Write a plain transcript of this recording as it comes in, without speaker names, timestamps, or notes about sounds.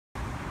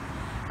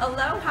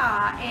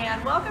Aloha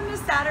and welcome to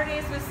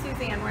Saturdays with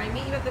Suzanne, where I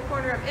meet you at the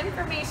corner of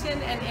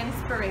information and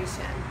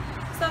inspiration.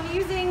 So I'm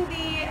using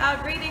the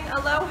greeting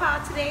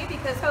aloha today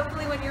because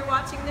hopefully when you're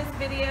watching this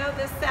video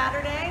this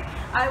Saturday,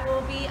 I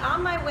will be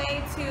on my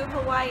way to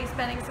Hawaii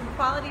spending some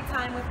quality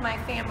time with my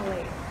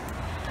family.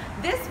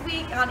 This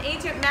week on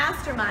Agent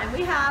Mastermind,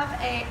 we have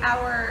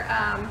our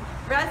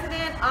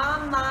resident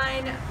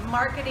online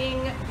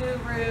marketing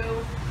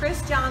guru,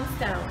 Chris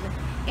Johnstone.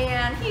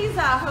 And he's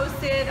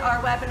hosted our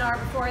webinar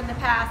before in the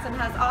past and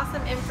has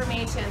awesome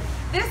information.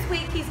 This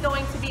week he's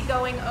going to be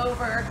going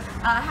over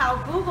how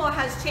Google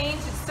has changed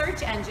its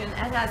search engine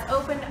and has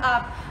opened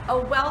up a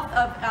wealth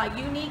of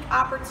unique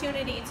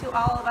opportunity to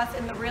all of us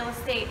in the real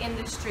estate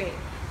industry.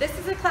 This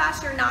is a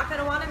class you're not going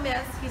to want to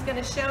miss. He's going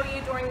to show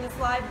you during this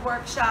live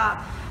workshop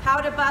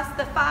how to bust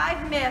the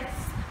 5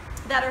 myths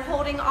that are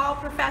holding all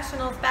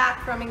professionals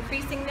back from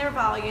increasing their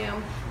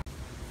volume.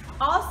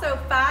 Also,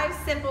 5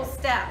 simple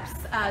steps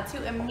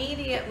to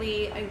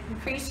immediately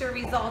increase your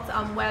results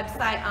on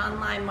website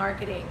online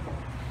marketing.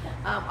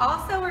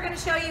 Also, we're going to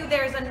show you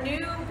there's a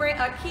new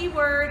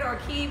keyword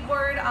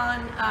on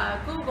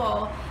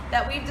Google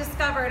that we've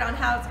discovered on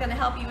how it's going to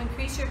help you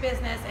increase your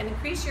business and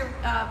increase your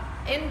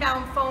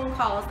inbound phone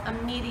calls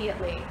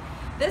immediately.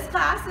 This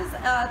class is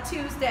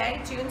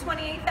Tuesday, June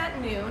 28th at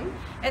noon.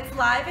 It's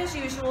live as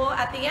usual.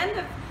 At the end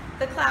of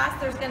the class,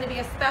 there's going to be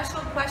a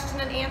special question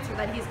and answer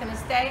that he's going to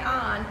stay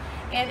on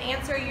and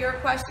answer your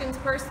questions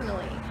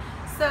personally.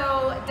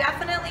 So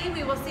definitely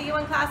we will see you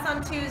in class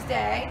on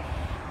Tuesday.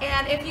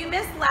 And if you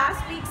missed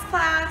last week's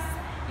class,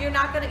 you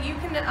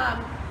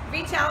can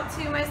reach out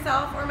to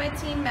myself or my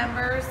team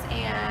members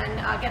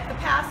and get the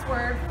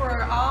password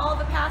for all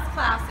the past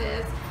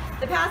classes.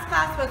 The past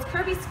class was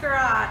Kirby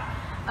Scarratt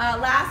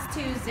last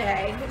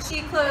Tuesday.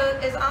 She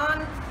is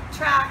on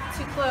track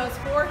to close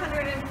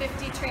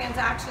 450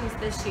 transactions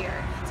this year.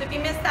 So if you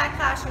missed that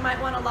class, you might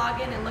want to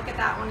log in and look at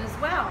that one as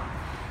well.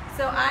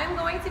 So I'm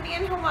going to be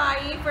in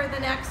Hawaii for the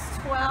next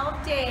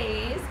 12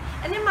 days.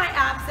 And in my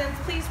absence,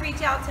 please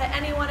reach out to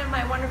any one of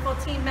my wonderful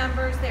team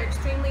members. They're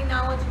extremely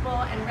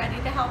knowledgeable and ready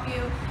to help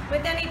you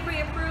with any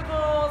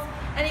pre-approvals,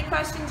 any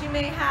questions you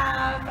may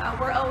have.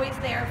 We're always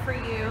there for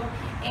you.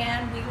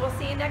 And we will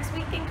see you next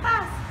week in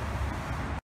class.